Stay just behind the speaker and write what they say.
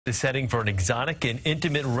The setting for an exotic and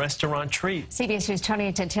intimate restaurant treat. CBS News'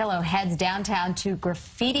 Tony Tantillo heads downtown to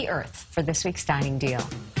Graffiti Earth for this week's dining deal.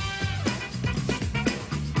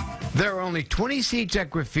 There are only 20 seats at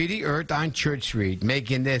Graffiti Earth on Church Street,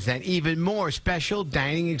 making this an even more special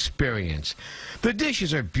dining experience. The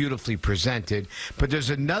dishes are beautifully presented, but there's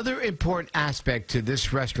another important aspect to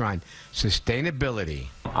this restaurant: sustainability.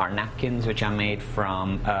 Our napkins, which are made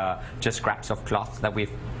from just scraps of cloth that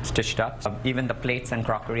we've stitched up. Even the plates and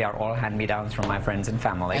crockery are all hand-me-downs from my friends and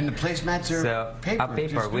family. And the placemats are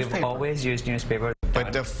paper. We've always used newspaper.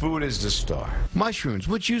 But the food is the star. Mushrooms,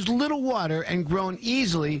 which use little water and grown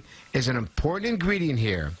easily, is an important ingredient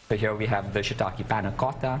here. So here we have the shiitake panna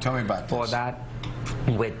cotta. Tell me about for this. that.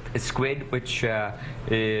 With squid, which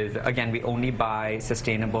is, again, we only buy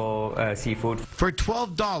sustainable seafood. For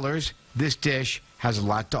 $12, this dish has a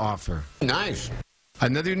lot to offer. Nice.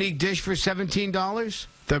 Another unique dish for $17?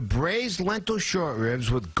 The braised lentil short ribs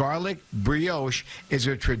with garlic brioche is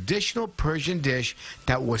a traditional Persian dish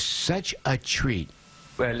that was such a treat.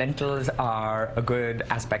 Lentils are a good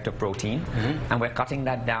aspect of protein, and we're cutting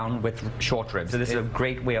that down with short ribs. So this is a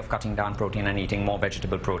great way of cutting down protein and eating more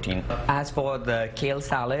vegetable protein. As for the kale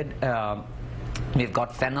salad, we've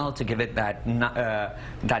got fennel to give it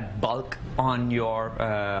that bulk on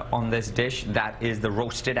on this dish. That is the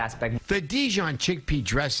roasted aspect. The Dijon chickpea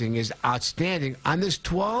dressing is outstanding on this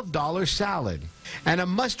 $12 salad. And a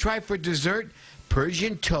must-try for dessert: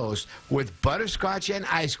 Persian toast with butterscotch and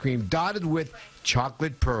ice cream dotted with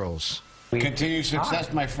chocolate pearls. Continued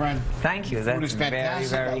success, my friend. Thank you. The food is fantastic.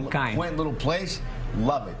 Very kind. Quaint little place.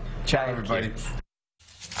 Love it. Ciao, everybody.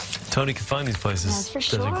 Tony can find these places. That's for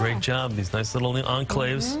sure. Does a great job. These nice little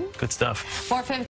enclaves. Good stuff. 4:50.